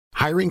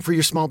Hiring for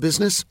your small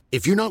business?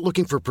 If you're not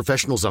looking for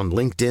professionals on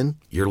LinkedIn,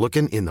 you're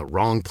looking in the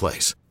wrong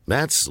place.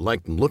 That's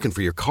like looking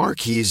for your car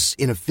keys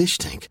in a fish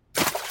tank.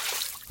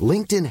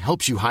 LinkedIn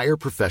helps you hire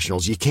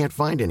professionals you can't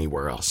find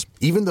anywhere else,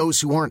 even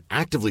those who aren't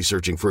actively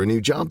searching for a new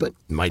job but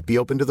might be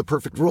open to the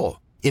perfect role.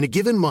 In a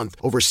given month,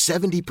 over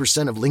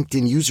 70% of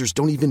LinkedIn users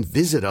don't even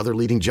visit other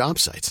leading job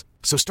sites.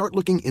 So start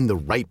looking in the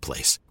right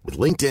place. With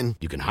LinkedIn,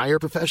 you can hire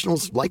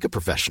professionals like a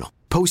professional.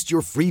 Post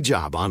your free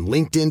job on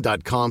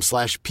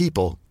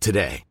linkedin.com/people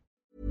today.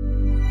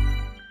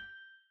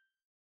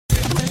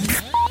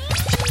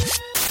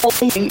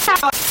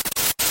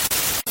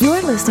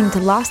 You're listening to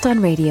Lost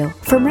on Radio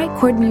from Right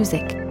Chord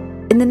Music.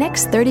 In the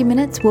next 30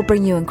 minutes, we'll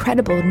bring you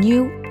incredible,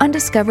 new,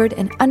 undiscovered,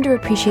 and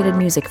underappreciated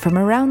music from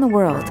around the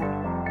world.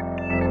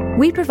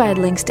 We provide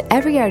links to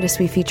every artist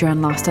we feature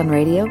on Lost on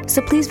Radio,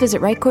 so please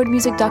visit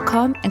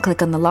rightchordmusic.com and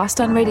click on the Lost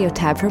on Radio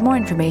tab for more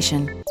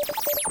information.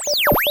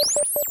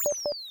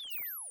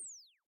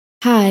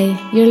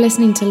 Hi, you're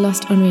listening to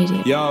Lost on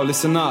Radio. Yo,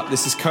 listen up.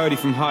 This is Cody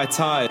from High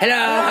Tide. Hello,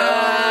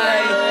 hi.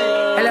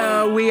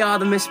 Hello, we are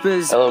the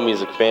Mispers. Hello,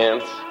 music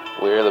fans.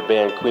 We're the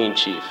band Queen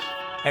Chief.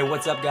 Hey,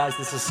 what's up, guys?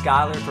 This is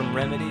Skylar from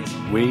Remedies.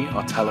 We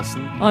are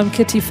Tellison. I'm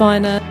Kitty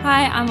Finer.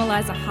 Hi, I'm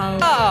Eliza Hull.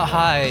 Oh,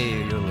 hi.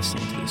 You're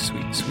listening to the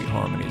sweet, sweet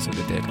harmonies of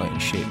the Deadline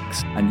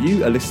Shakes. And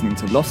you are listening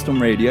to Lost on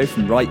Radio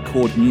from Right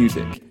Chord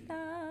Music. Is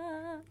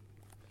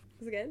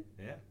it good?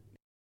 Yeah.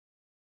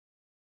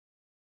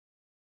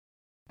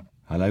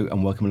 Hello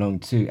and welcome along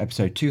to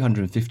episode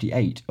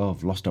 258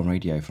 of Lost on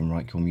Radio from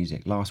Right Chord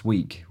Music. Last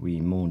week we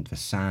mourned the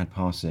sad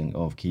passing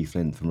of Keith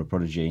Flint from The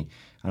Prodigy,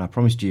 and I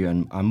promised you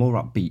a more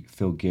upbeat,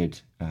 feel-good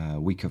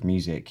week of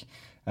music.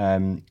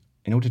 In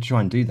order to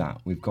try and do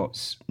that, we've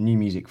got new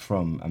music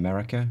from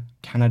America,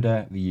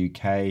 Canada, the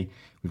UK.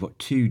 We've got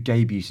 2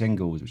 debut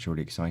singles, which are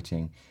really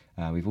exciting.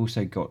 We've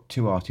also got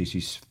 2 artists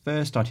who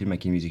first started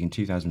making music in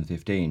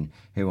 2015,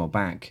 who are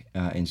back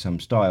in some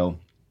style.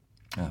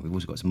 We've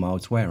also got some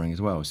mild swearing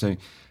as well. So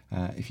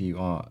if you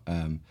are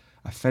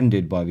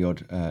offended by the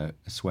odd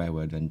swear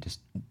word, then just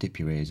dip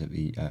your ears at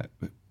the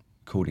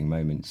recording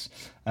moments.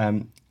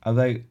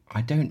 Although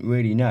I don't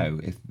really know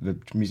if the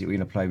music we're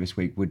going to play this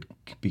week would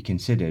be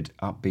considered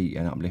upbeat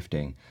and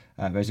uplifting.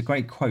 There's a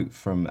great quote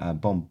from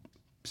Bob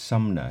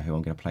Sumner, who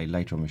I'm going to play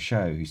later on the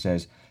show, who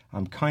says,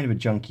 "I'm kind of a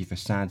junkie for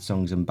sad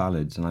songs and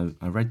ballads." And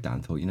I read that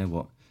and thought, you know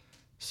what?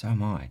 So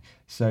am I.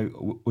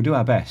 So we'll do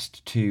our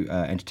best to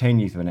entertain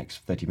you for the next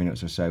 30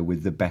 minutes or so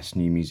with the best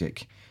new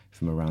music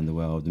from around the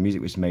world. The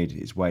music which made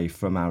its way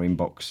from our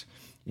inbox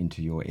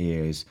into your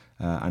ears,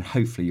 and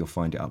hopefully you'll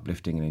find it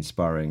uplifting and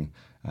inspiring.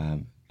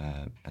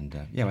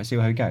 Let's see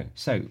how we go.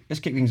 So let's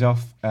kick things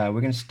off. We're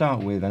going to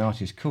start with an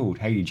artist called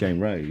Haley Jane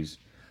Rose.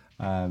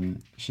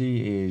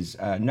 She is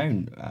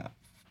known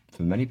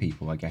for many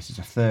people, I guess. It's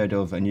a third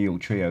of a New York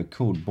trio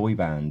called Boy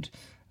Band.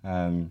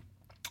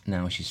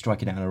 Now she's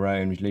striking out on her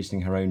own,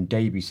 releasing her own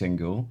debut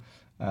single,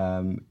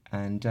 and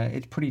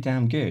it's pretty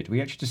damn good. We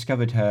actually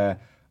discovered her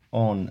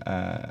on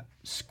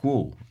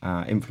Squall,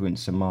 our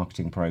influencer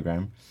marketing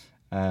program.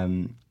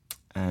 And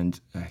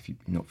if you're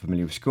not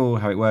familiar with Squall,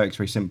 how it works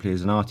very simply,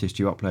 as an artist,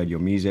 you upload your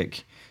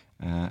music,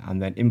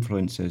 and then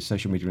influencers,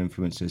 social media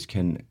influencers,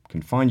 can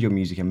find your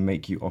music and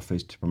make you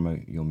offers to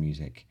promote your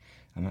music,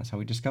 and that's how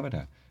we discovered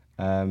her.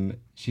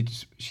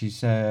 She's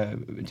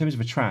in terms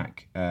of a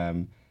track,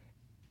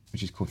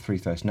 which is called Three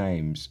First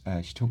Names.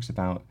 She talks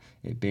about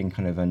it being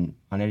kind of an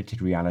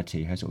unedited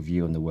reality, her sort of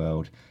view on the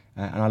world.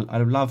 And I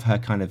love her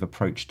kind of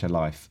approach to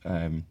life.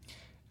 Her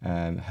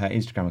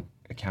Instagram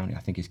account, I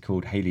think, is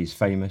called Haley's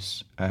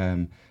Famous.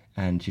 And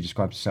she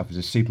describes herself as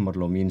a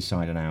supermodel on the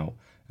inside and out.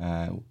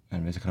 And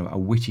there's a kind of a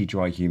witty,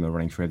 dry humour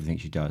running through everything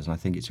she does. And I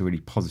think it's a really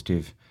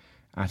positive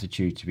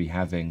attitude to be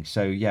having.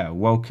 So, yeah,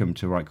 welcome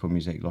to Right Chord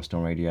Music, Lost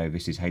on Radio.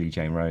 This is Haley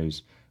Jane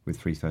Rose with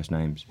Three First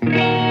Names.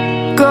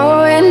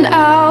 Going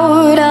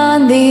out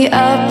on the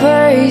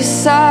Upper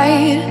East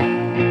Side,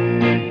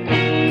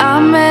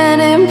 I'm an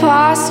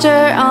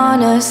imposter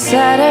on a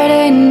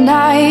Saturday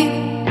night,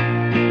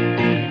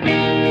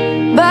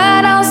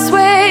 but I'll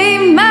sway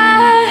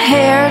my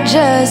hair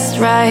just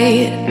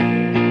right.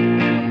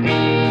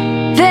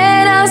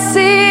 Then I'll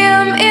see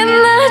him in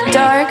the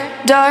dark,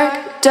 dark,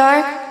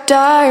 dark,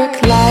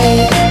 dark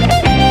light.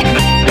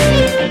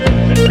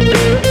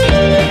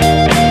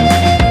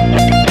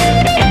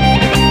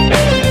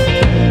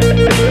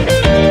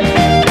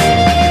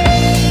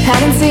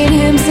 Haven't seen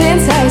him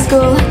since high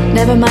school.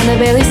 Never mind, I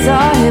barely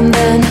saw him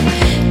then.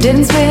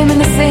 Didn't swim in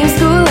the same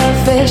school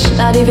of fish,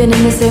 not even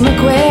in the same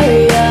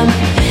aquarium.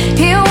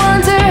 He'll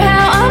wonder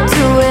how I'm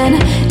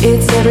doing.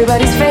 It's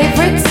everybody's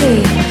favorite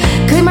scene.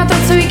 Clear my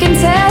throat so he can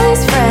tell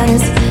his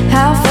friends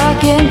how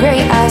fucking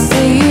great I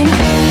seem.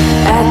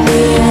 At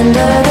the end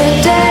of the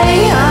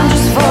day, I'm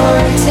just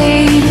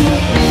 14,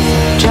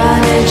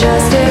 trying to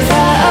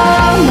justify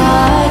all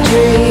my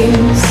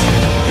dreams.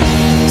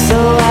 So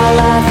I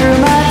lie through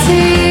my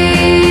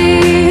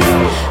teeth.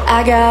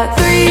 I got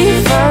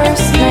 3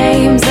 first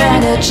names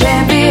and a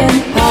champion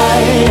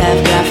heart.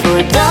 I've got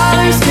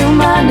 $4 to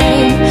my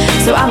name,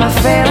 so I'm a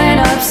failing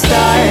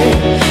upstart.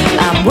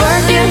 I'm working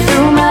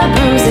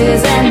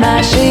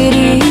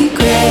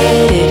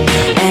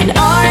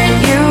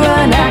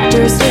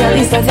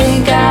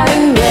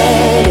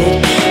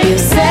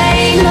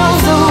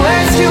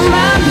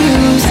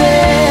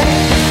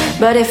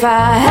But if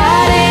I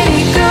had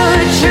any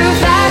good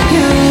truth, I'd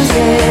use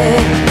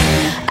it.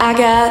 I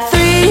got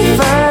 3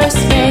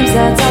 first names,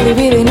 that's all he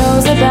really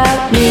knows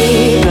about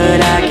me.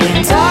 But I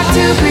can talk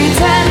to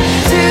pretend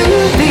to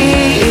be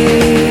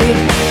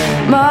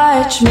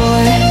much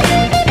more.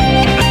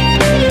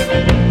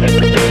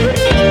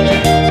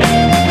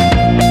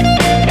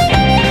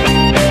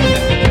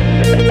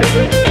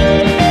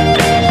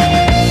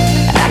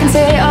 I can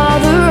say all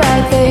the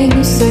right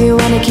things, so you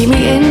wanna keep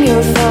me in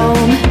your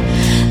phone,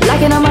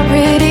 liking all my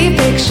pretty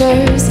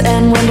pictures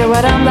and wonder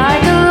what I'm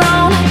like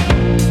alone.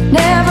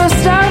 Never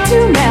start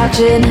to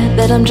imagine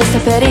that I'm just a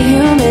petty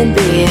human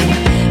being,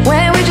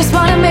 when we just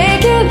wanna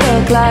make it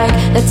look like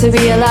that to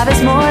be alive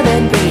is more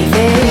than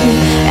breathing.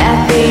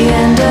 At the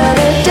end of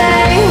the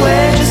day,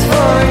 we're just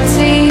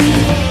 14,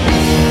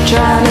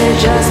 trying to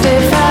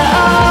justify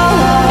all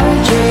our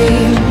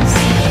dreams,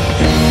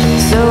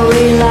 so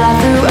we lie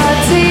through our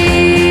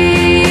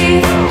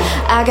teeth.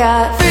 I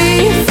got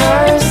 3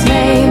 first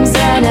names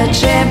and a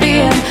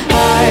champion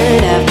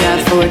heart. I've got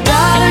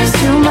 $4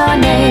 to my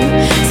name,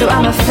 so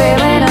I'm a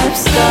failing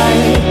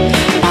upstart.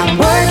 I'm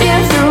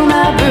working through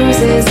my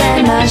bruises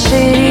and my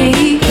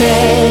shitty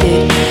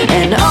credit.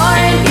 And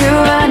aren't you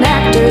an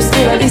actor?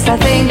 Still, at least I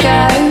think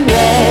I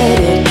read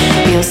it.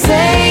 You'll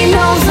say he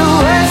knows the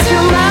words to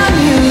my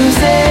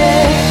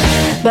music,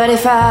 but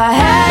if I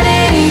had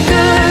any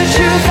good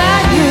truth,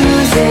 I'd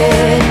use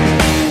it.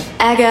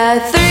 I got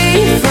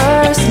 3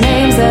 first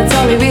names, that's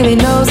all he really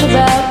knows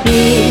about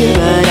me.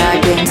 But I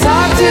can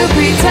talk to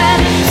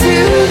pretend to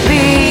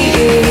be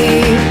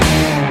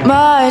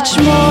much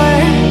more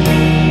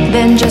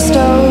than just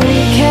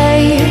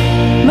okay.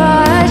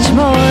 Much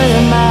more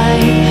than my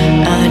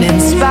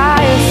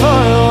uninspired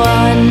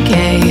 401k.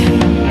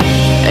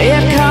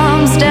 It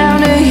comes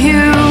down to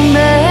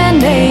human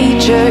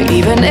nature,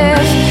 even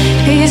if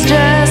he's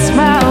just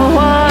my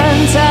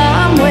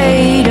one-time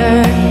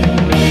waiter.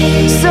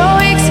 So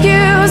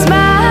excuse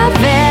my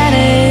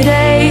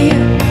vanity,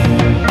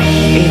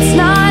 it's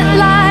not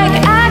like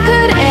I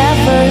could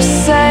ever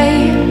say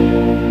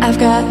I've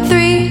got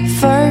 3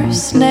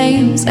 first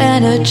names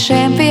and a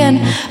champion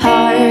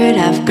heart.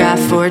 I've got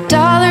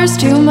 $4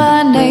 to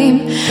my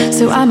name,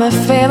 so I'm a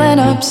failing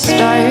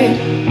upstart.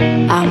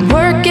 I'm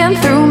working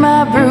through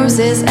my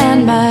bruises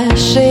and my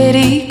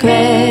shitty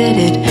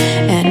credit.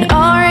 And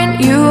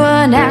aren't you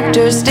an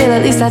actor? Still,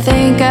 at least I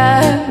think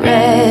I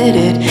read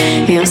it.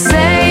 He'll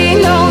say he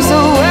knows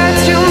the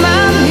words to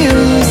my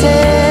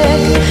music,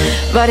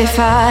 but if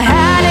I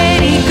had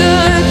any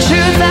good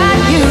truth,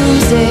 I'd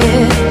use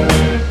it.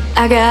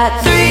 I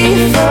got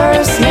 3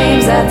 first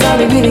names, that's all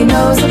he really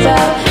knows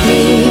about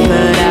me.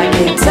 But I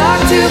can talk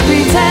to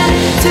pretend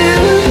to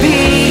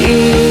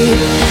be.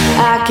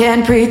 I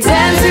can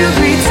pretend to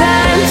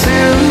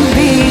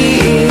be.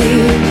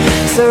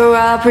 So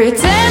I'll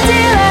pretend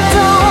till I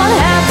don't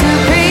have to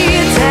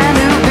pretend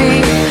to be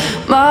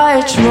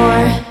much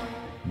more.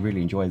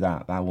 Really enjoyed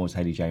that. That was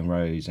Haley Jane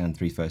Rose and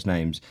 3 first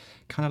names.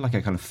 Kind of like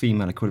a kind of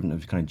female equivalent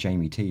of kind of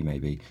Jamie T,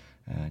 maybe.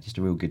 Just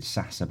a real good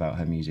sass about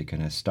her music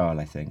and her style,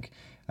 I think.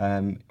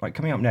 Right,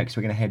 coming up next,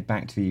 we're going to head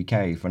back to the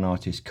UK for an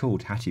artist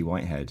called Hattie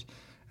Whitehead.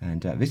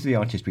 And this is the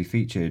artist we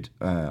featured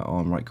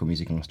on Right Chord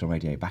Music and Lost on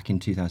Radio back in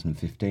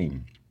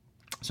 2015.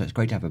 So it's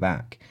great to have her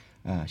back.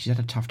 She's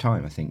had a tough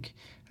time, I think,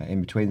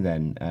 in between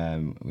then,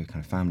 with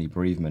kind of family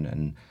bereavement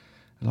and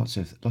lots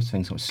of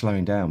things sort of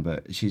slowing down.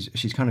 But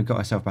she's kind of got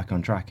herself back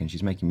on track and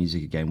she's making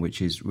music again,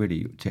 which is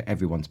really to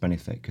everyone's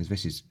benefit because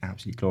this is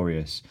absolutely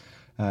glorious.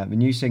 The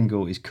new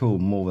single is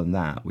called More Than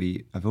That.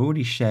 I've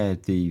already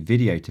shared the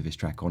video to this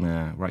track on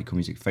our Right Chord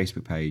Music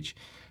Facebook page,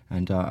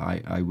 and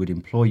I would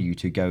implore you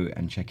to go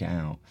and check it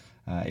out.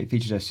 It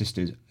features her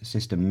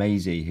sister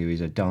Maisie, who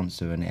is a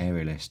dancer and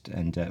aerialist,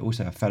 and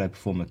also a fellow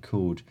performer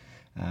called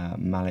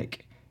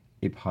Malik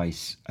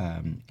Ibhais,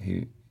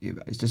 who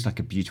it's just like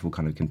a beautiful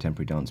kind of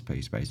contemporary dance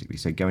piece, basically.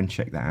 So go and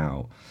check that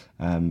out.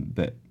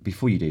 But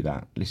before you do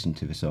that, listen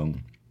to the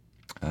song.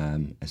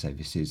 I say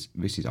this is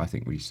I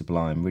think really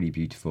sublime, really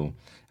beautiful,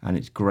 and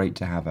it's great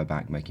to have her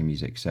back making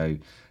music. So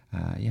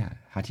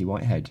Hattie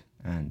Whitehead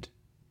and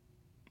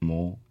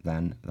More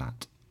Than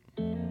That.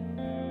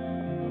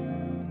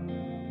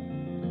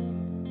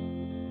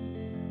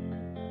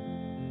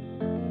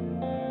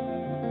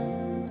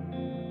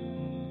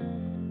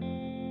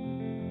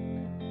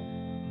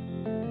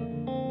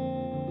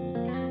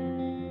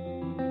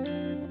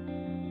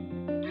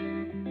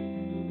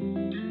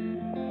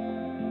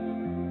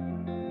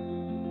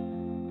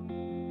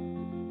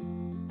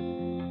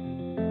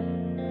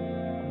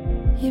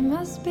 You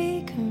must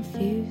be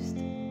confused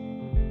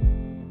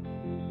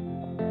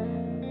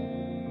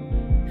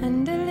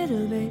and a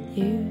little bit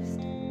used.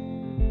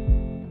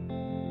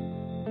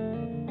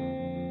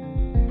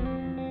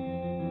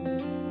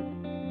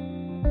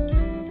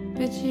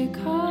 But you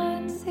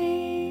can't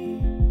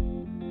see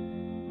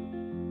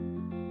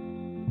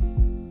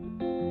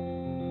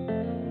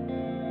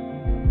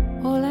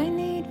all I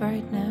need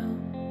right now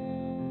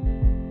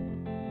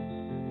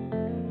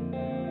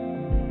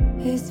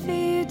is for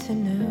you to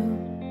know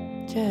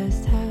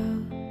just how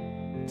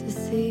to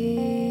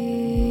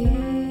see.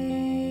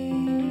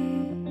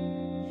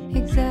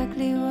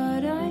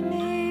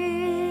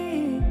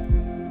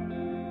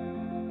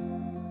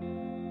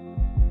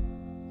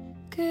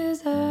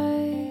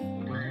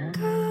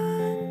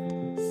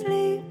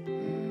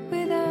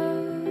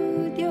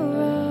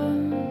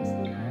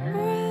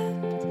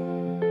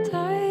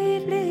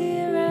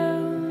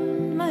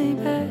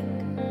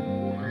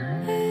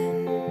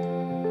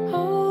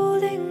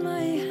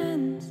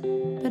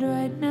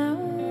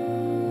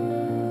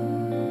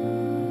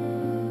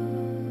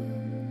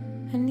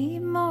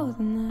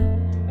 more than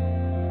that.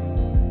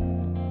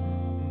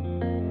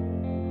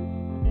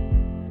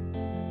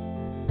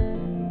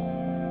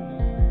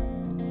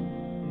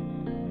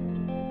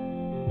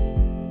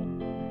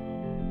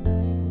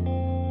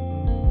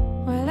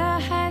 Well, I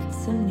had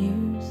some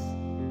news,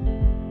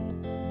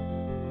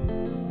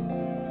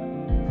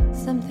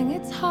 something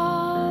it's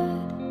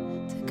hard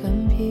to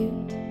compute.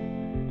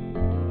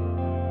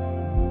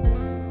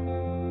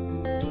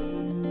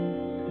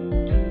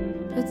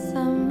 But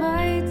some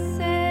might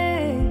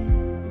say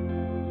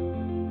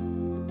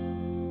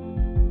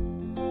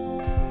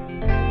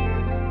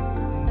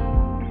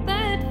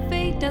that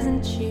fate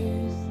doesn't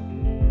choose.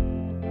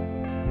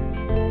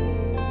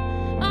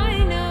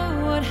 I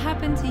know what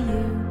happened to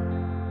you,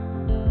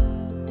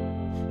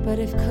 but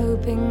if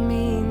coping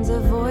means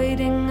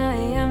avoiding, I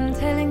am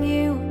telling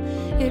you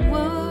it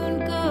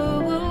won't go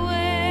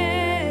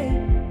away.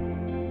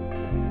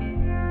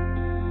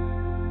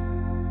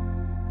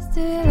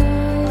 Still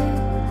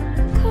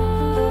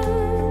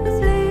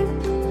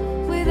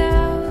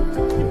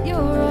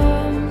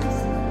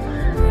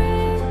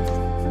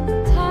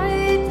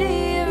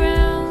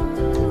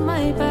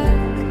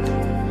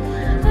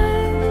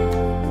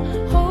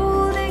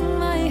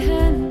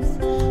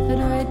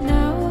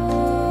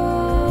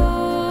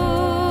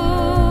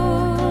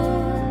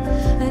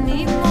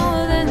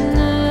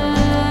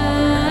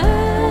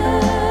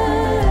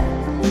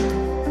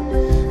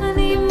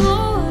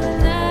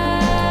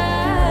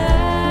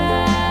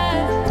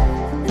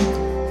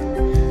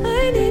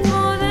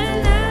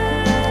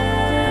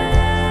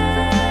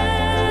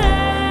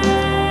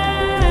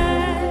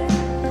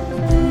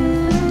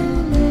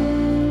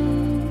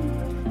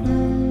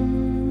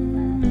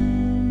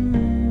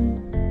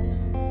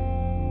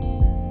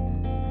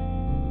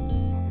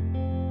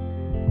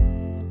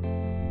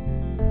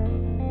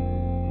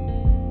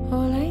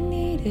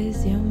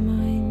is your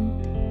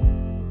mind,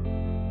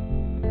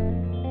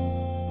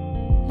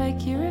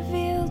 like you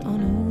revealed on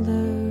all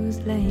those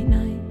late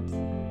nights,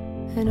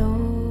 and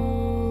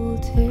all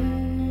to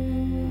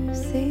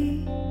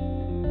see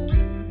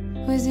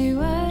was you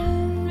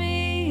and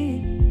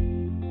me.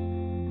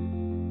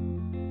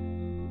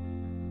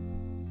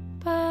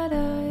 But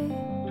I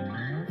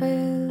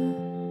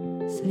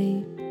will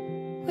sleep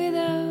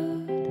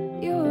without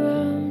your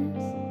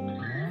arms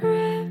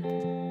wrapped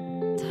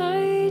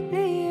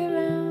tightly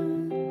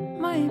around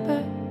my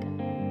back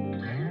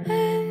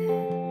and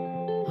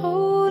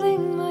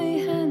holding my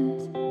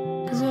hands,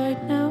 'cause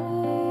right now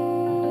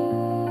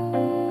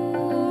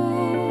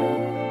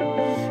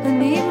I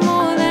need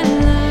more than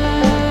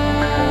that.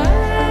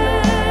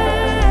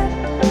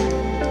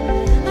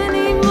 I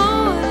need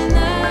more than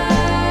that.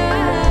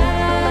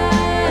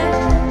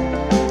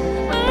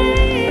 I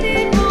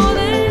need more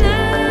than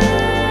that.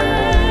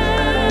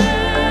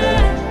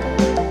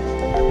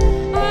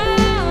 Oh,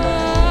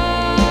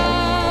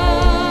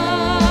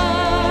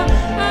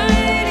 I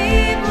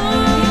need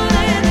more than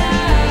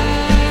that.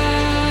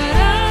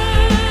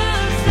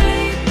 I'll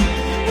sleep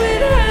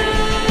without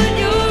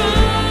your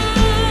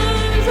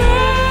arms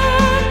wrapped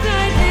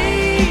tightly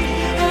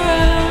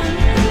around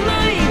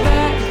my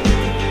back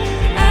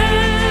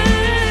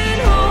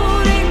and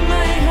holding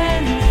my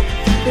hands,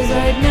 'cause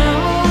right now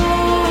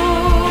I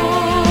need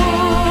more than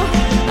that.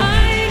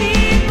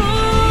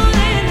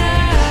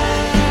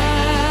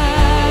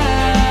 I need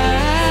more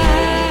than that.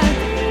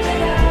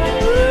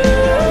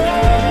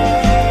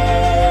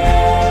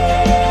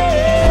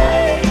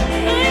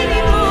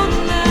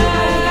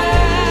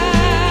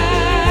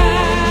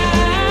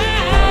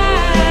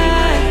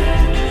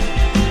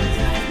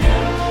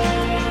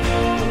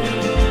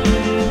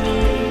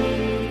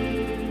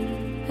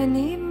 I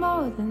need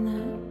more than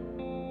that.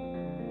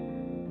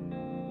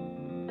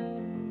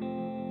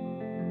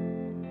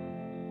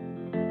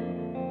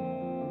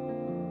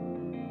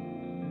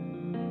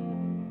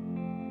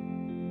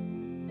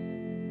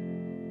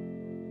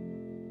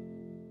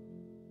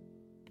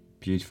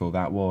 Beautiful.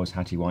 That was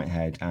Hattie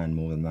Whitehead and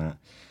More Than That.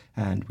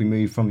 And we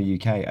moved from the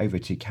UK over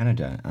to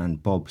Canada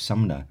and Bob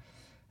Sumner.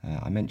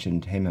 I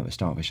mentioned him at the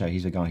start of the show.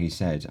 He's a guy who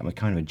said, I'm a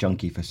kind of a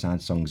junkie for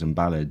sad songs and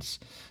ballads.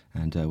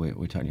 And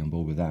we're totally on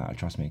board with that,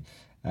 trust me.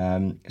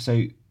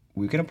 So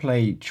we're going to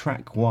play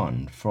track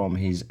 1 from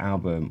his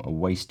album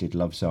Wasted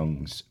Love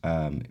Songs.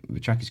 The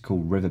track is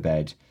called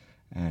Riverbed.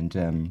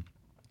 And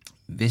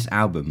this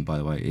album, by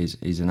the way,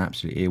 is an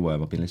absolute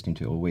earworm. I've been listening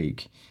to it all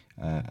week.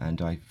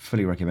 And I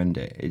fully recommend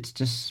it. It's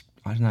just,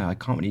 I don't know, I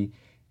can't really,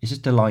 it's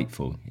just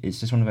delightful. It's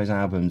just one of those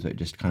albums that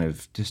just kind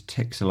of just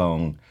ticks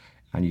along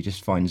and you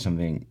just find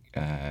something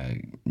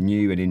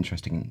new and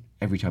interesting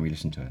every time you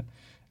listen to it.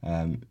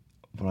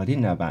 What I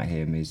didn't know about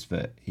him is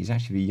that he's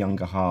actually the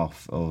younger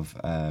half of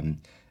an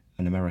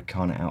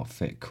Americana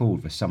outfit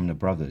called the Sumner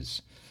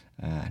Brothers.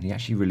 And he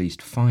actually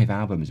released 5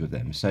 albums with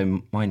them.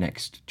 So my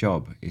next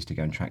job is to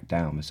go and track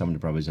down the Sumner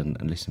Brothers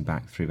and listen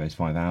back through those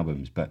 5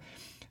 albums. But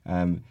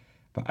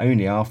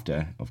only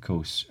after, of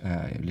course,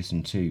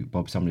 listen to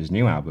Bob Sumner's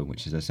new album,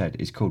 which, as I said,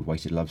 is called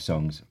Wasted Love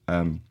Songs.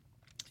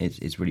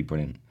 It's really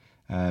brilliant.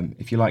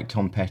 If you like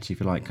Tom Petty, if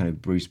you like kind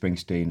of Bruce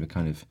Springsteen, the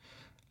kind of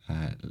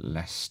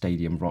less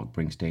stadium rock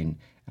Springsteen,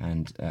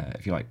 and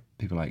if you like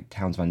people like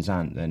Townes Van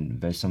Zandt, then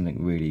there's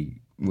something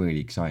really, really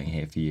exciting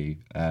here for you.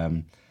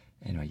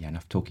 Anyway, yeah,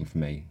 enough talking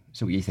from me.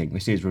 So what do you think?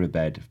 This is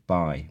Riverbed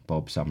by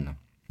Bob Sumner.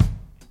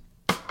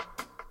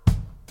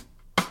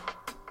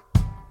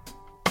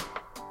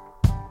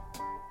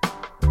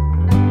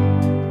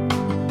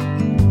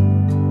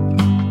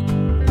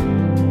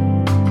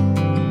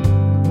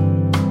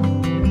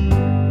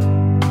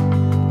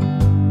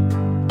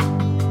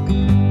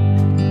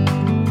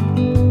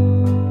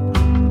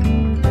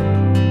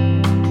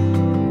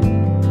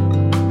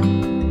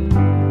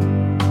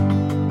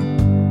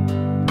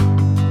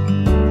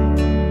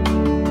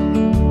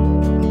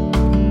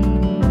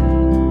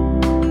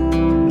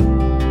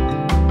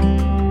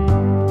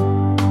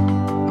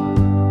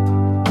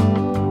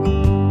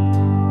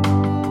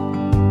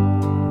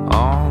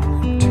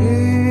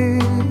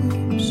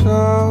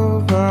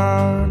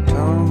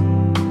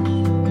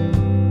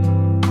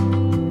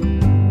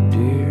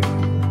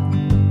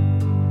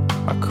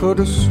 Could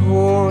have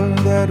swore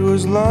that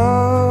was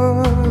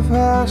love,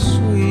 how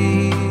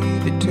sweet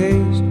the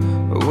taste,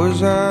 or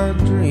was I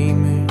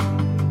dreaming?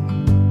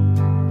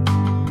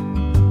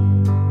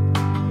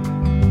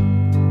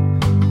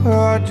 Well,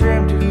 I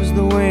dreamt it was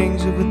the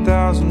wings of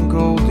 1,000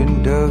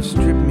 golden doves,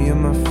 strip me of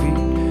my feet,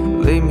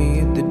 lay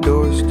me at the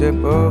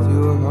doorstep of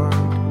your heart.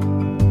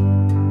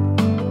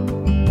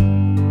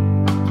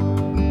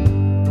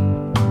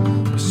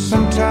 But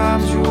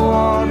sometimes your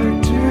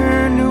water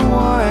turn to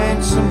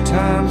wine,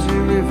 sometimes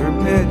your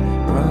riverbed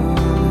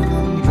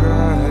run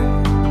dry.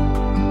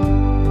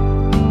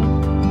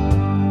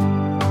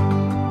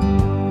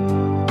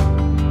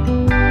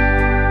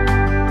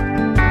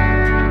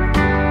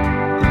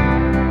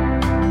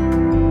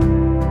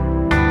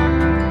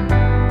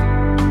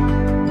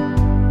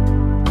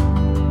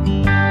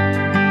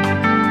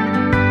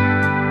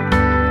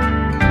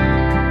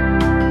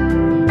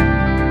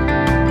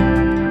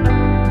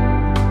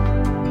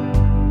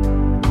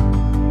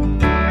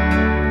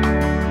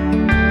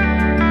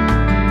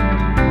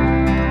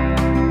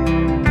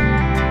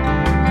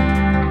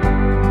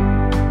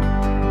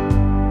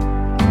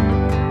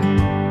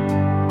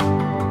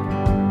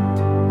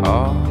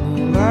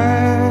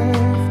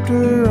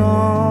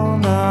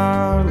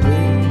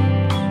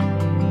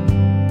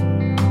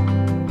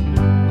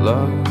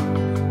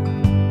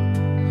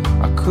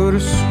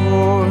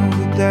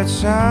 That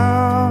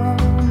sound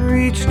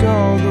reached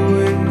all the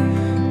way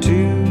to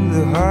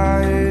the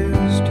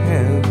highest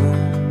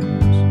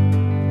heavens.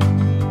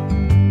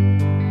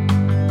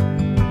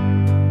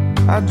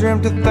 I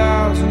dreamt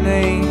 1,000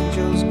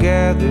 angels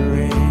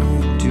gathering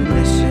to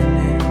listen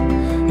in,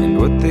 and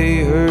what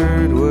they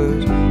heard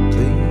was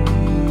pleasing.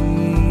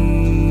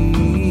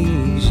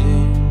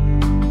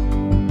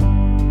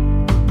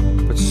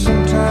 But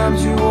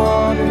sometimes your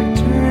water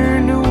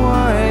turned to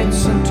wine,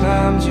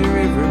 sometimes your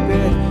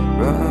riverbed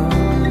run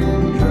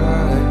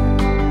dry.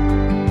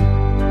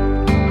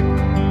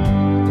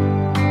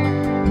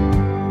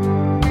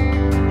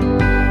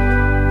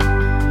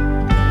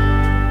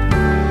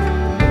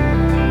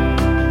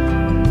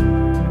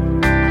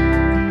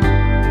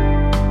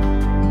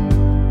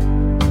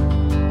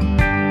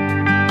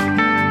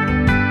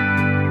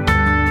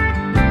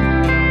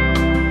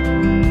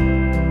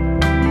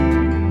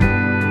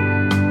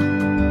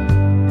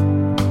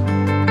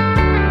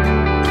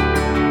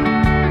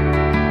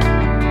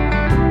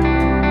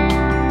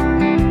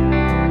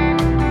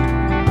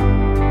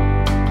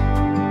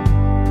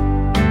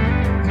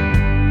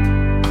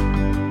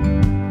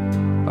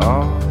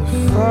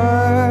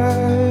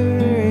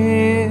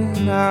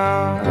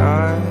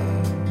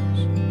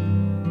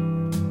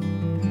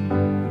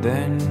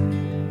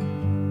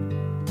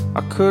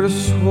 Could have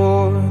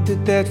swore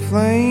that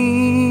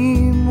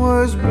flame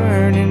was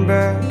burning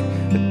back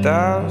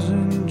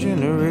 1,000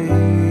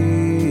 generations.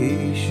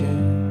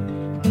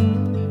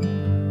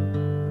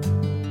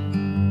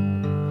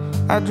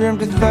 I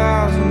dreamt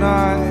 1,000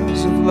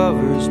 eyes of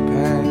lovers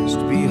past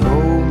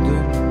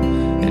beholden,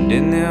 and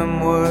in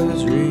them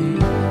was rejoicing.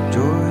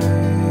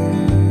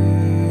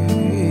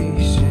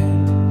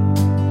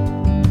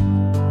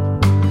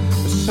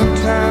 But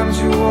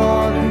sometimes your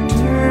water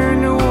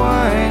turned to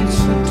wine,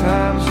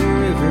 sometimes your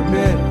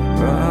riverbed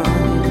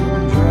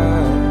run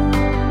dry.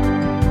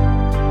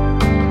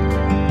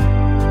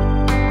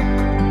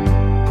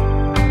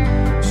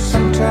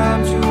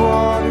 Sometimes your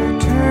water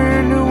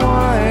turn to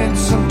wine,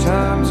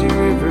 sometimes your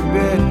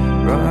riverbed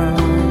run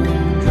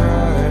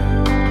dry.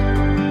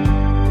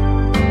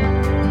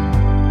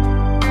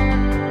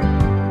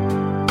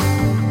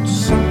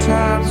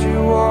 Sometimes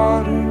your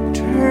water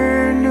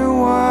turn to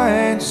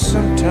wine,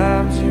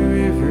 sometimes your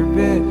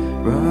riverbed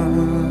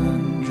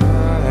run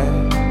dry.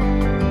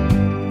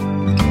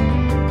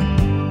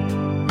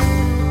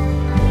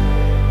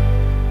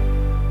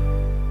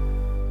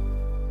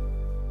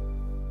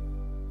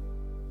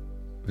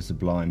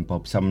 Sublime,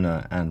 Bob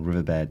Sumner and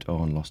Riverbed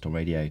on Lost on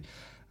Radio.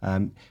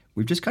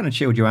 We've just kind of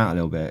chilled you out a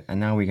little bit, and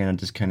now we're going to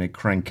just kind of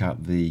crank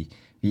up the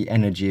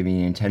energy and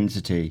the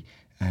intensity.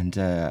 And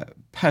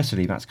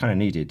personally, that's kind of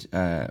needed.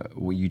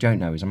 What you don't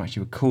know is I'm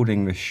actually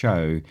recording the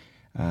show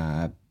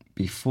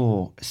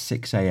before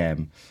 6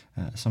 a.m.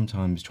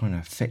 Sometimes trying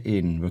to fit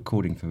in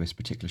recording for this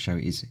particular show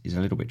is a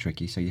little bit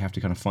tricky, so you have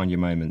to kind of find your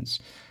moments.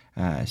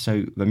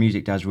 So the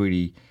music does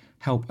really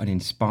help and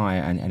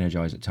inspire and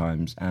energise at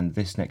times, and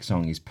this next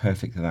song is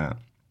perfect for that.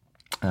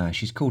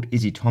 She's called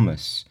Izzy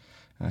Thomas.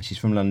 She's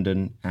from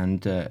London,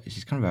 and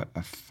she's kind of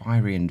a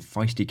fiery and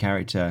feisty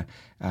character,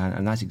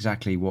 and that's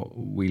exactly what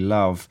we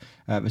love.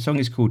 The song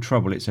is called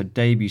Trouble. It's a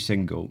debut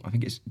single. I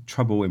think it's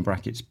Trouble in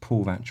brackets,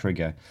 Pull That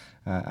Trigger.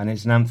 And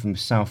it's an anthem of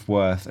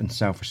self-worth and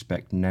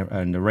self-respect,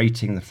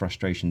 narrating the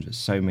frustrations that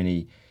so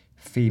many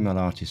female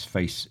artists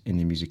face in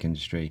the music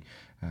industry,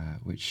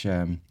 which,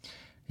 what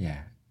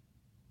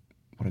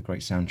a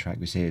great soundtrack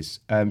this is.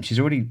 She's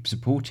already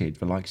supported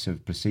the likes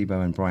of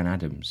Placebo and Bryan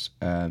Adams.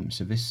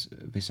 So this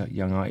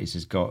young artist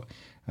has got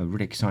a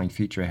really exciting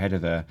future ahead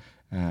of her,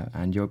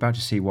 and you're about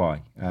to see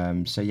why.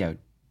 So yeah,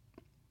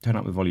 turn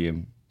up the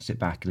volume, sit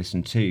back,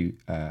 listen to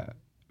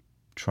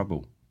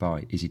Trouble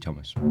by Izzy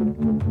Thomas.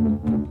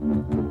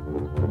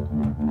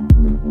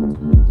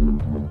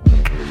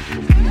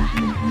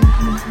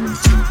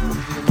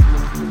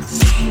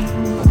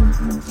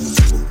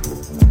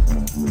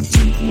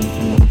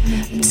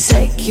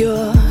 Take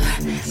your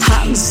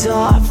hands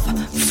off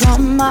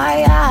from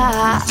my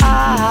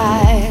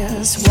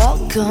eyes.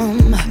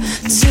 Welcome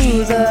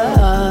to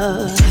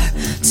the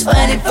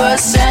 21st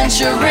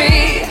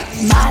century.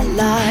 My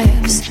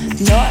life's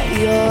not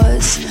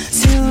yours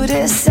to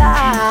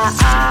decide.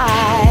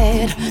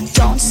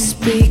 Don't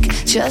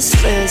speak,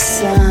 just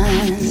listen.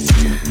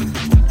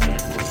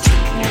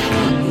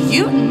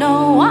 You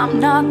know I'm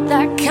not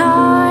that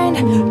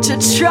kind to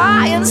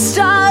try and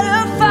start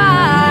a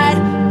fight,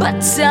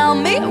 but tell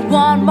me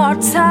one more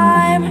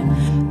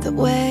time, the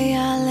way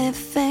I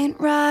live ain't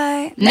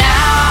right.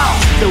 Now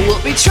there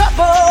will be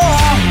trouble.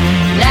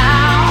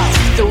 Now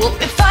there will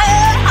be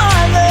fire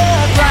on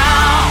the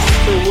ground.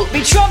 There will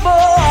be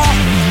trouble.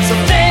 So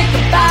think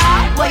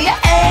about where you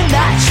aim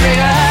that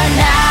trigger.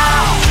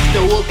 Now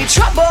there will be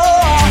trouble.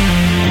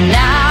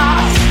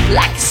 Now,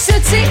 like a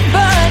city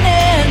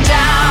burning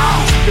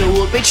down, there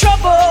will be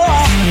trouble.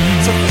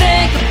 So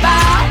think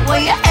about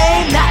where you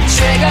aim that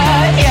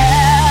trigger.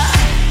 Yeah.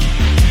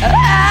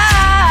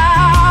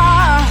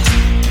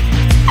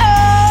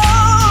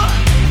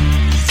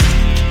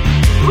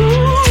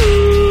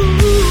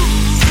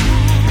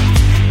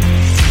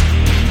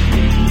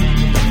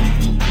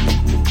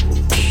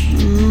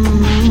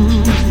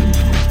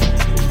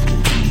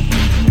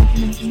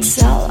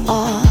 Tell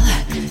all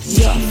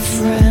your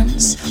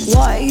friends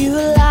what you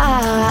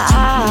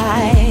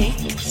like.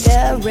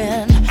 They're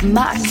in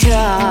my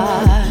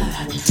car,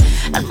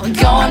 and we're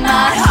going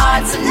out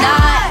hard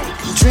tonight.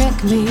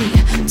 Drink me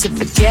to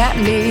forget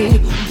me.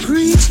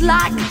 Preach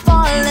like a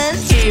fallen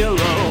hero.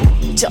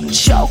 Don't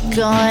choke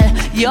on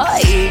your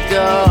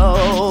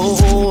ego.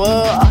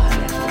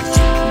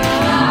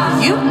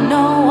 You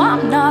know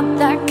I'm not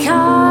that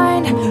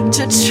kind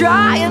to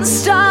try and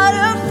start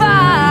a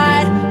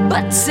fight,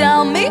 but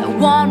tell me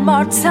one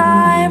more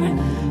time,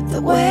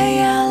 the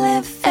way I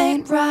live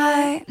ain't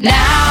right.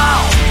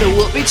 Now there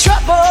will be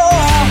trouble.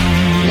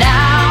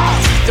 Now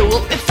there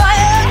will be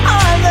fire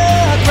on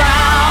the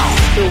ground.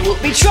 There will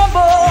be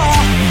trouble.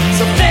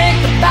 So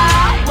think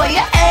about where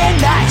you aim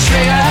that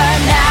trigger.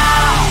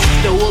 Now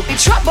there will be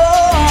trouble.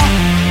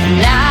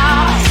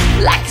 Now,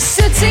 like a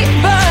city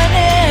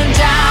burning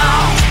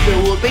down,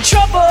 there will be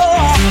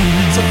trouble.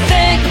 So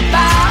think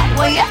about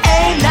where you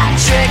aim that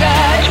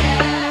trigger.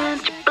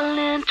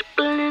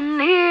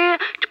 Trippin' here,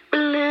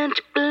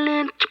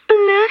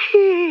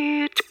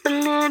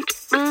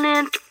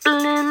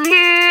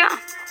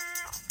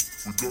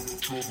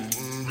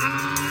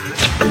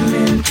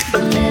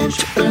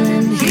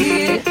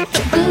 here,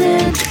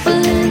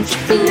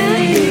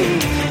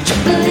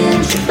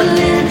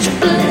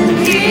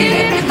 trippin'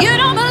 here. If you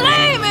don't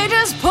believe me,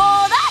 just pull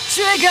that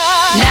trigger.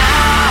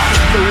 Now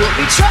there will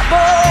be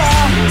trouble.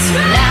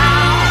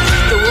 Now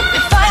there will be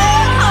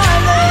fire on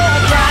the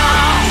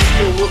ground.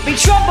 There will be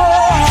trouble.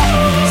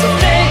 So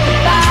think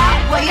about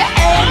where you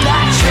aim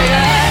that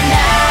trigger.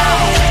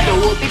 Now there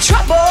will be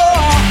trouble.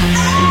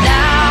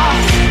 Now,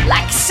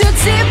 like a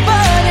city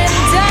burning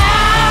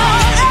down,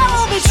 there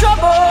will be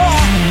trouble.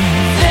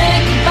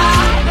 Think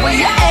about where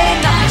you aim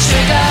that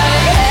trigger.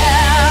 Yeah.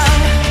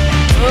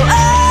 Oh.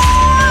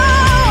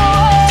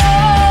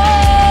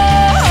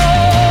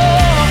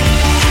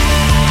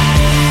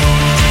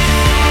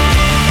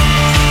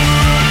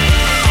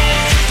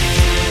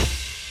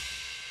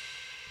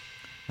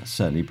 That's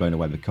certainly blown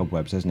away the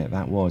cobwebs, hasn't it?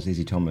 That was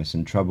Izzy Thomas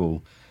and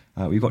Trouble.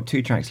 We've got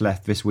 2 tracks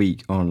left this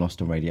week on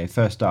Lost on Radio.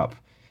 First up,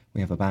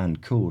 we have a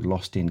band called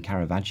Lost in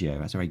Caravaggio.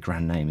 That's a very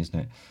grand name, isn't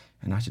it?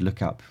 And I had to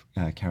look up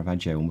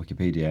Caravaggio on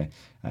Wikipedia.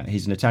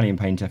 He's an Italian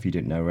painter, if you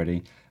didn't know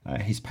already.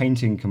 His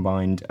painting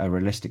combined a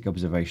realistic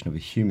observation of a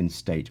human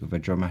state with a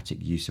dramatic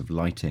use of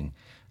lighting.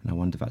 And I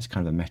wonder if that's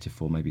kind of a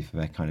metaphor maybe for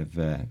their kind of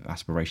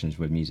aspirations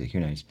with music, who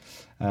knows.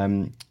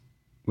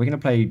 We're We're going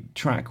to play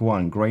track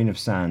 1, Grain of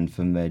Sand,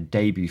 from their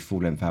debut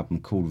full-length album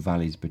called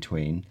Valleys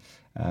Between.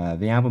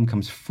 The album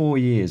comes 4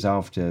 years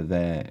after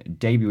their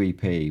debut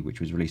EP, which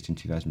was released in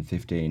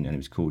 2015, and it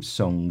was called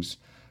Songs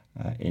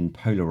in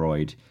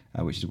Polaroid,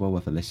 which is well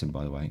worth a listen,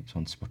 by the way. It's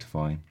on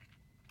Spotify.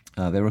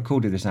 They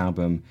recorded this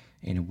album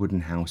in a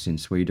wooden house in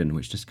Sweden,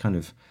 which just kind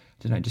of,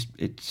 I don't know,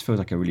 it feels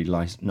like a really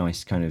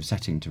nice kind of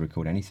setting to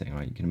record anything,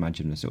 right? You can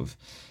imagine the sort of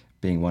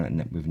being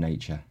one with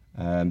nature.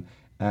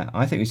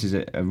 I think this is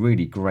a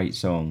really great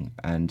song,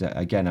 and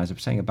again, as I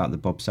was saying about the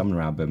Bob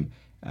Sumner album,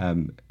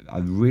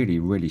 a really,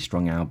 really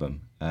strong album.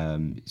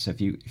 So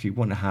if you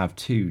want to have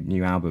 2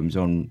 new albums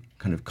on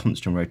kind of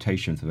constant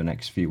rotation for the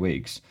next few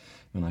weeks,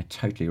 then I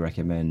totally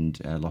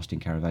recommend Lost in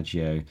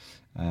Caravaggio,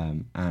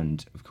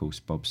 and of course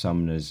Bob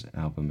Sumner's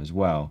album as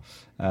well.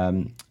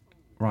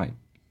 Right,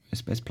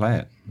 let's play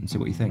it and see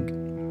what you think.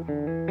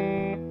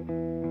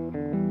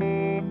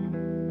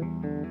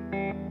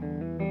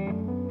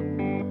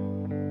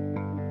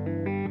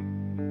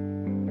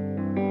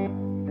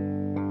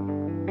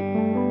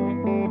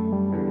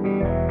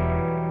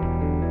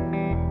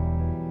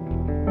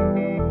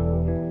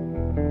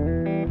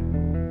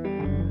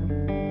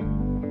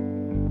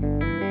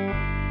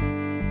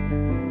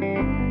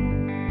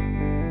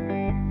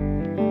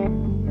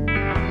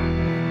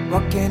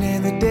 Walking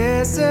in the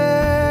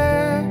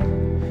desert,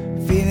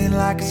 feeling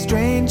like a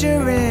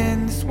stranger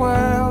in this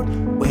world,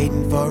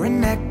 waiting for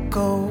an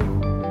echo.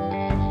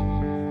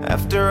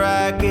 After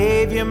I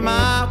gave you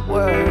my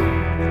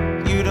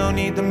word, you don't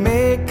need the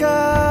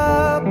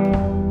makeup.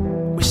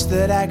 Wish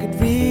that I could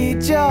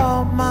read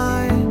your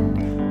mind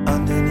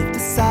underneath the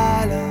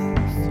silence,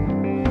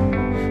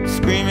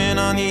 screaming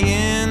on the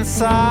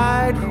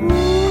inside.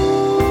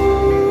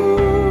 Ooh,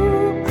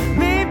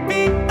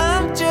 maybe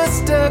I'm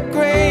just a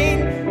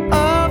grain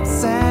of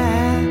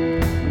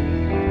sand.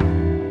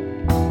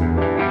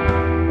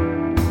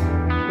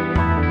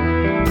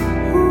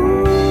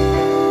 Ooh,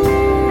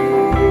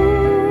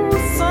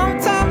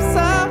 sometimes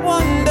I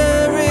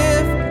wonder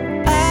if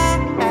I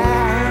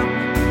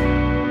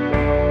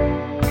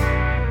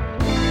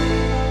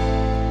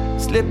am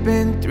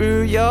slipping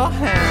through your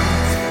hands.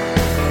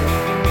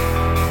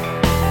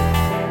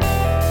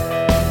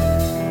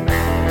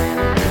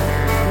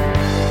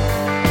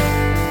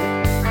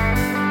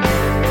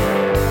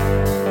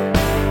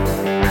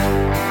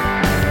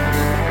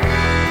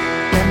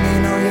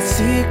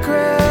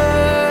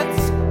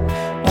 Secrets,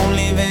 won't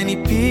leave any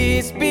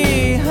peace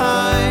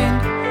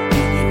behind.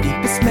 In your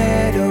deepest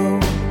meadow,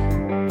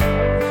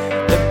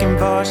 looking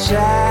for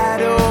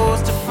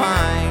shadows to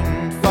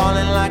find,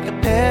 falling like a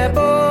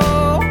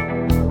pebble,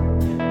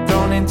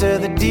 thrown into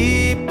the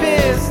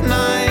deepest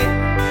night.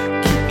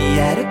 Keep me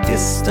at a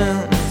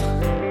distance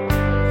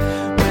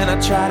when I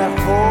try to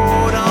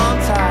hold on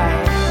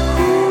tight.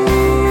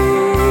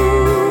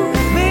 Ooh,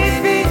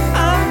 maybe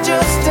I'm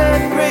just a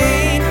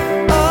grain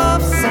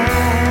of sand.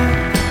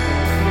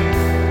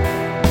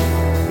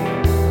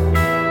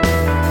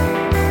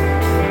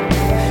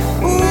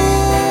 Ooh,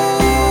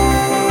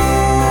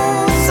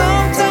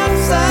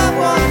 sometimes I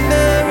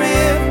wonder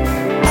if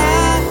I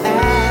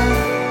am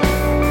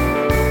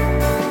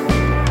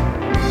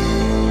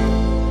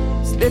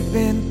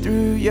slipping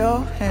through your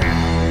hands.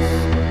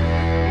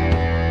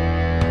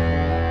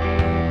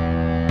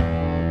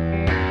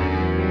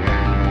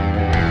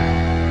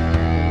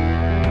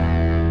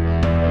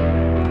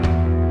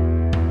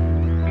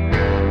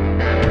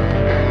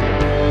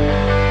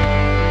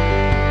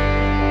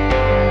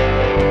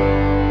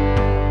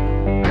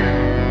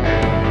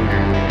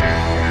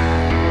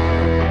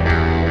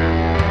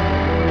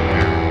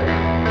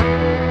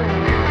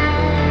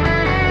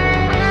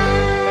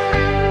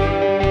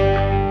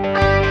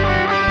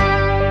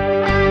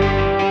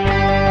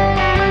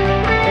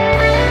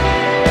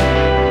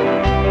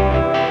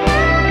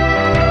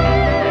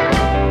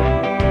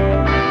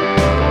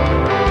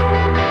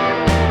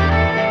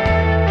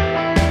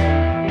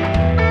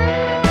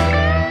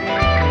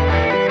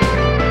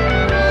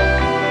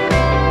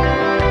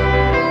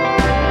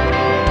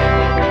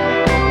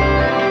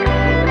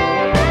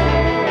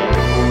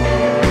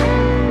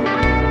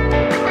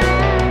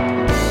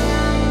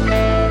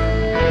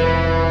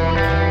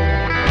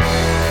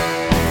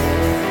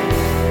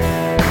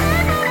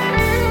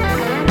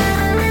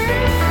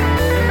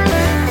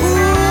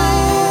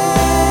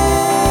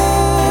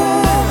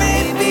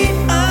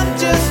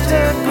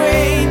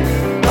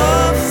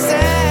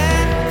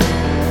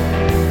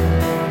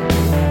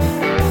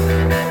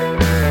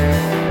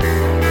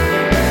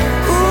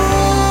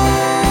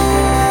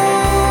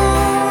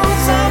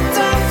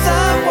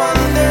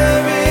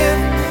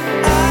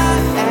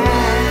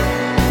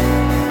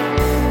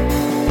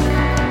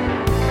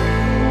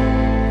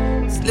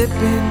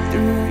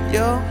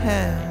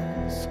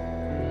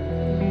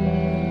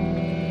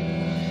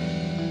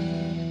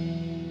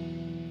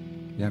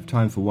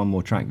 Time for one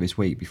more track this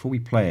week. Before we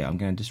play it, I'm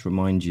going to just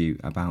remind you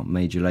about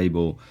Major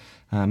Label.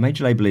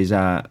 Major Label is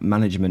our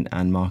management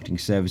and marketing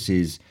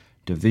services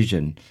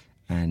division,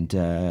 and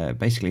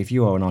basically if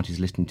you are an artist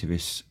listening to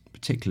this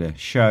particular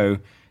show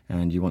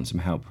and you want some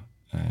help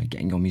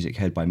getting your music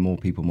heard by more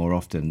people more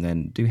often,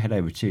 then do head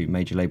over to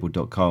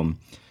majorlabel.com.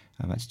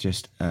 That's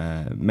just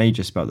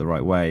major spelled the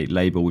right way.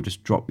 Label, we'll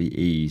just drop the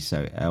E,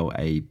 so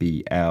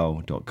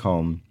labl.com.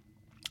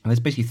 And there's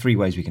basically 3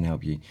 ways we can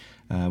help you.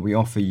 We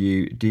offer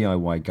you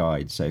DIY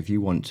guides. So if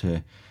you want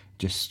to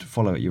just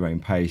follow at your own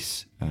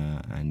pace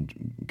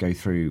and go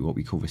through what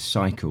we call the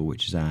cycle,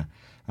 which is our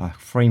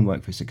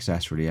framework for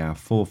success, really, our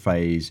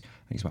 4-phase,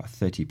 I think it's about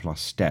 30 plus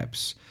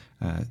steps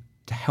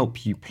to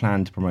help you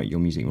plan to promote your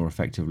music more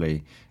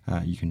effectively.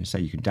 You can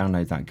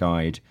download that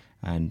guide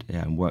and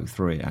work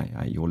through it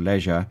at your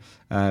leisure.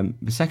 The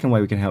second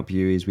way we can help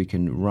you is we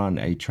can run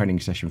a training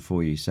session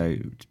for you. So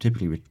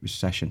typically a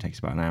session takes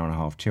about an hour and a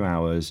half, 2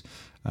 hours.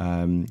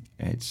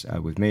 It's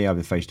with me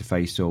either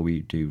face-to-face, or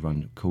we do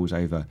run calls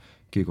over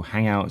Google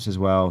Hangouts as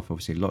well.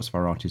 Obviously lots of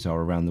our artists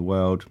are around the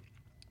world,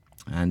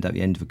 and at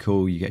the end of the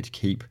call you get to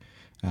keep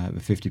the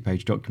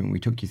 50-page document we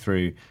took you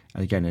through,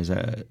 again as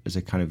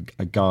a kind of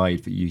a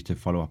guide for you to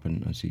follow up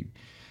and see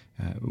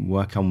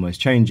work on those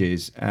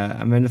changes.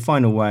 And then the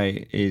final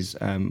way is,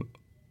 and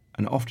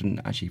often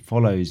actually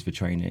follows the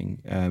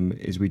training,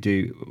 is we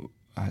do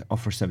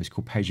offer a service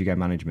called pay-as-you-go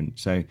management.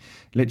 So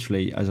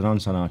literally, as an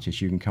unsigned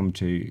artist, you can come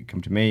to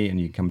me and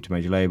you can come to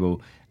Major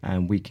Label,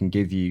 and we can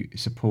give you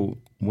support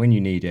when you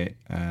need it,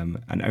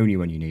 and only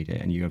when you need it,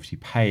 and you obviously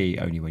pay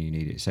only when you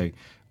need it. So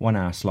 1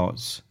 hour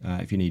slots.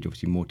 If you need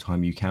obviously more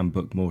time, you can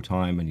book more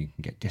time, and you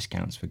can get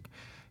discounts for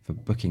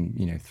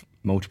booking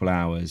multiple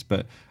hours.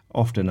 But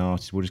often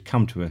artists will just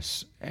come to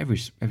us every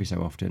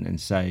so often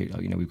and say,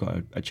 we've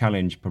got a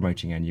challenge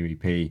promoting our new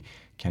EP.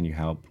 Can you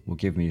help? We'll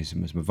give you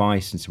some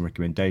advice and some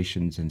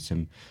recommendations and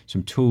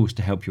some tools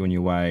to help you on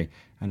your way,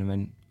 and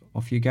then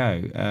off you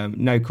go.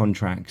 No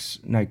contracts,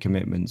 no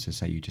commitments. I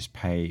say you just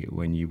pay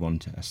when you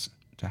want us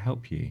to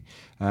help you,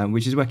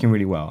 which is working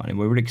really well, and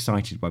we're really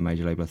excited by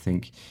Major Label. I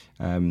think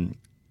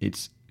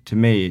it's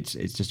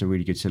just a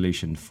really good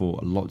solution for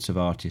lots of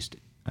artists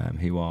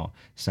who are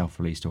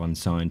self-released or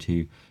unsigned,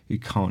 who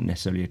can't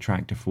necessarily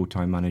attract a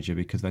full-time manager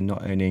because they're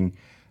not earning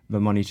the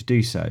money to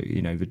do so.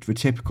 The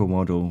typical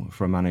model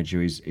for a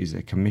manager is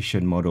a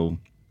commission model.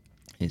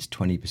 It's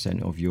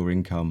 20% of your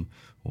income,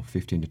 or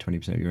 15 to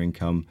 20% of your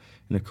income.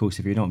 And of course,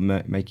 if you're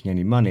not making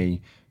any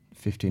money,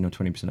 15 or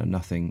 20% of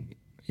nothing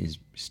is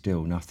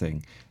still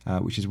nothing,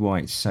 which is why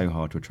it's so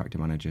hard to attract a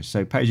manager.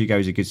 So pay-as-you-go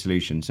is a good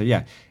solution. So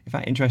yeah, if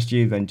that interests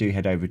you, then do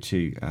head over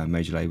to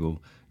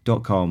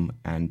majorlabel.com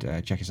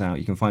and check us out.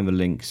 You can find the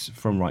links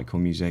from Right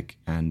Chord Music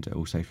and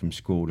also from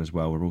Squad as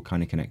well. We're all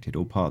kind of connected,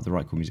 all part of the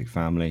Right Chord Music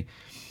family.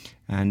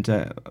 And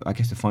I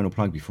guess the final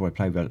plug before I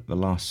play the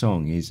last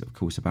song is, of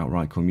course, about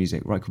Right Chord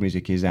Music. Right Chord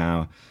Music is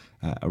our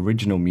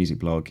original music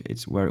blog.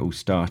 It's where it all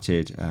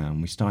started.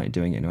 We started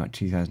doing it in about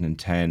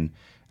 2010.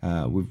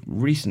 We've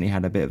recently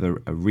had a bit of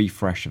a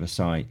refresh of a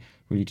site,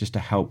 really just to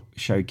help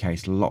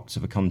showcase lots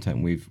of the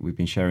content we've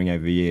been sharing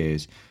over the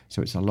years.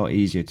 So it's a lot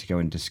easier to go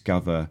and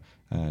discover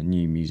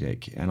new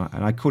music. And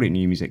I call it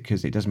new music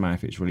because it doesn't matter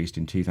if it's released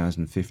in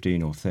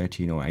 2015 or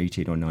 13 or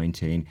 18 or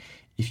 19.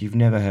 If you've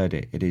never heard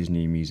it, it is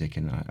new music,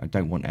 and I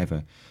don't want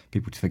ever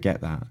people to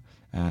forget that.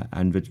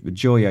 And the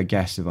joy, I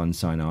guess, of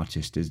unsigned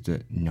artists is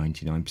that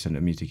 99%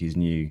 of music is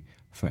new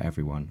for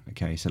everyone.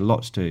 Okay, so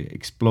lots to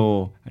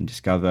explore and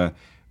discover.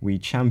 We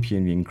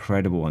champion the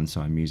incredible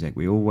unsigned music.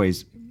 We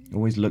always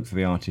look for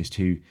the artist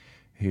who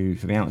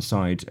for the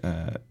outside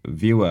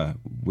viewer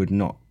would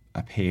not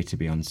appear to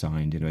be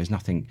unsigned. There's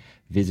nothing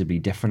visibly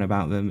different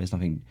about them. There's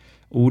nothing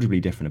audibly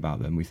different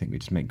about them. We think we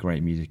just make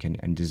great music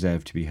and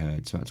deserve to be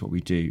heard. So that's what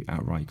we do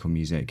at Right Chord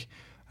Music.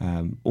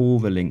 All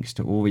the links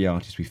to all the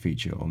artists we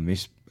feature on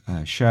this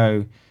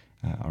show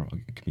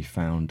can be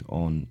found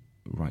on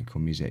Right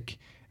Chord Music.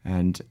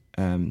 And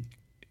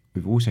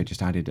we've also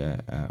just added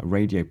a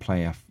radio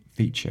player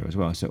feature as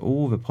well. So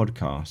all the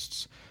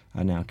podcasts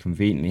are now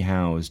conveniently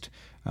housed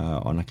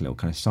on like a little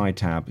kind of side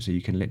tab. So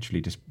you can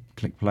literally just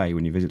click play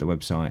when you visit the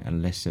website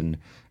and listen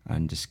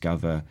and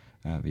discover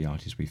the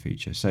artists we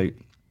feature.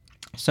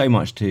 So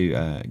much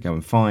to go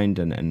and find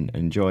and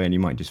enjoy, and you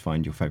might just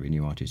find your favourite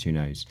new artist, who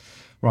knows.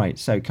 Right,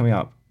 so coming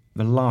up,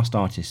 the last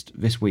artist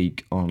this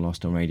week on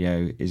Lost on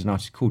Radio is an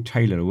artist called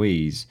Taylor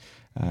Louise,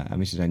 and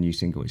this is her new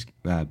single. It's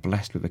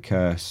Blessed with a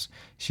Curse.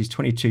 She's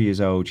 22 years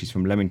old. She's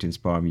from Leamington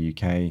Spa in the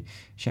UK.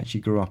 She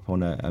actually grew up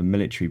on a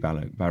military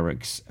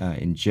barracks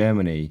in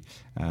Germany,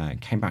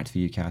 came back to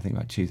the UK, I think,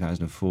 about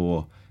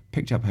 2004,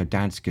 picked up her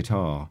dad's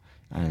guitar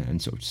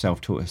and sort of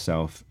self-taught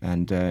herself.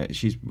 And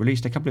she's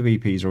released a couple of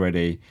EPs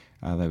already.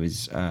 There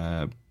was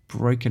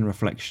Broken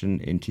Reflection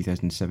in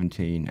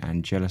 2017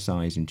 and Jealous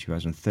Eyes in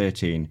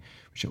 2013,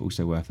 which are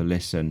also worth a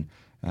listen.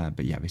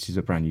 But yeah, this is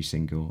a brand new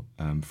single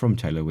from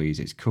Taylor Louise.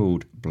 It's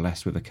called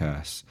Blessed with a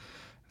Curse.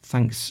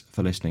 Thanks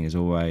for listening as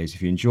always.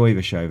 If you enjoy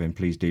the show, then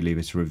please do leave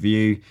us a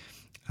review.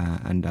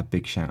 And a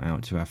big shout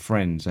out to our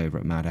friends over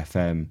at Mad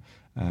FM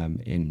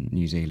in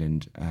New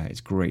Zealand.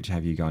 It's great to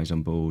have you guys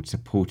on board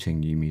supporting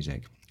new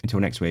music. Until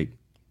next week,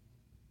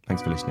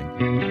 thanks for listening.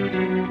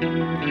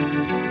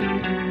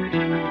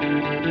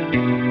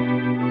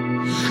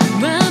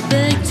 Right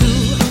back to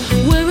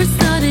where it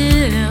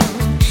started out.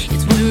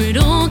 It's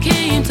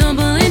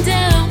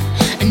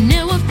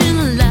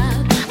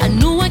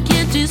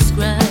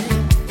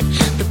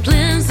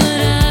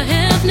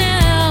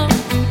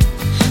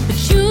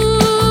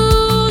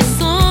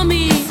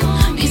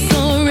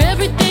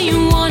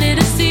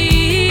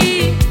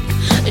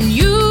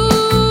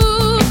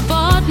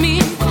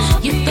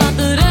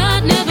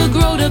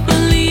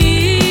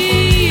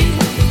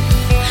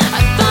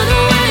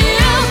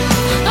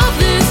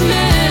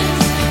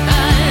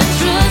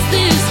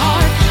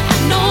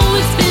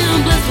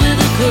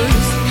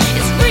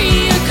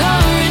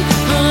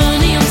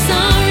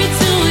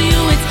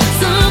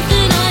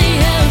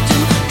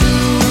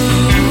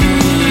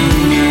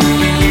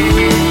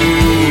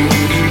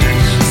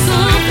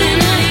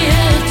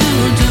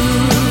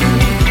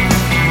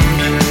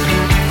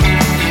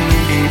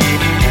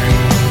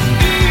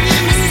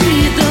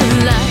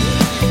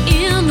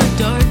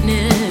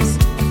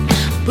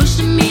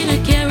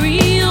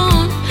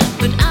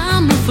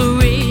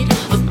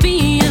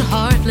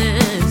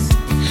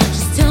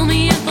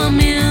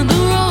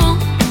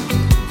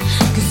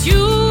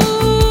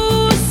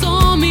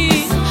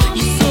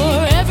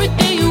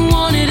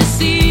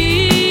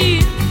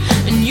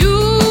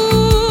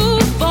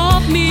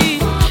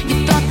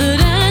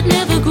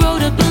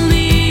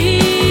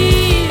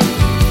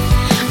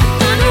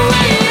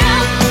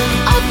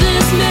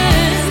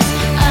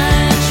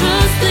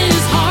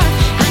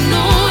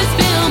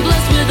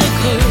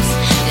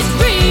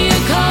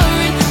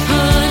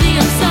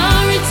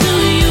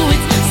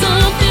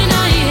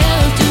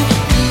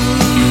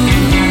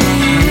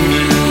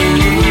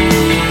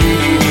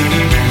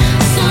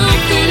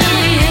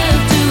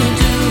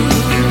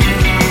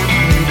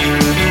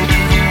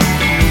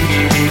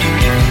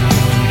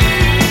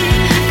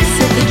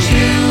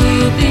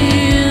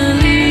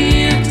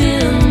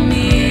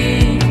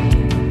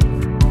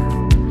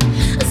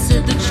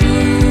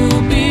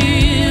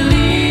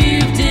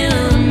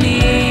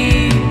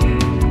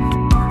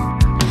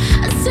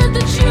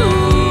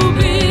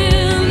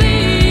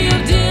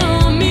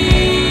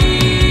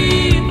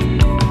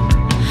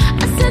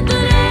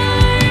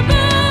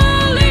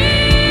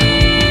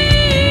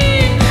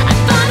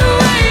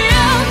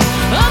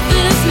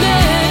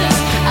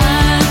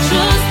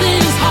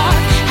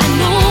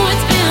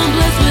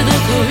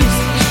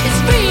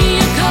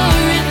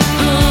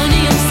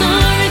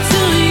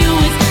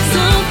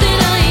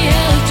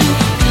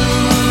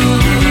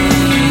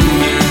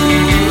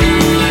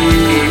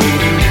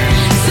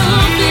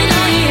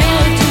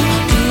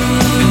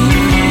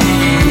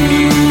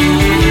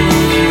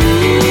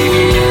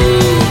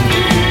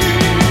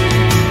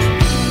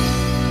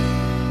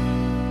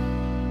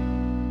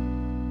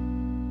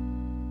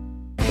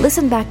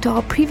Listen back to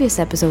all previous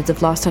episodes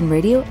of Lost on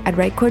Radio at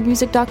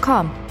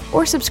rightchordmusic.com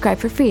or subscribe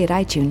for free at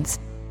iTunes.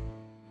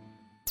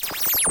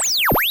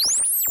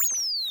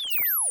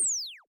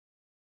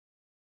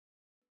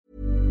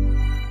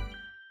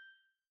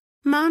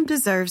 Mom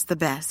deserves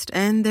the best,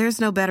 and there's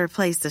no better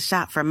place to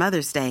shop for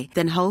Mother's Day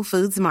than Whole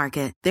Foods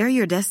Market. They're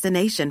your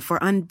destination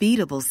for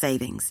unbeatable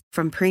savings,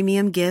 from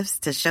premium gifts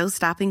to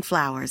show-stopping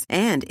flowers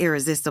and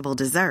irresistible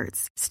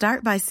desserts.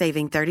 Start by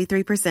saving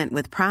 33%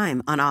 with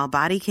Prime on all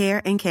body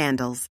care and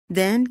candles.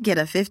 Then get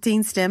a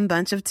 15-stem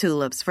bunch of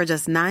tulips for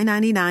just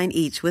 $9.99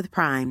 each with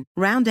Prime.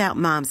 Round out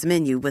Mom's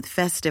menu with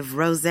festive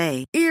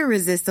rosé,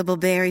 irresistible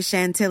berry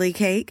chantilly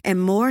cake,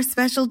 and more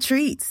special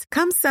treats.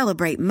 Come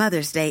celebrate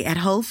Mother's Day at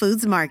Whole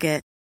Foods Market.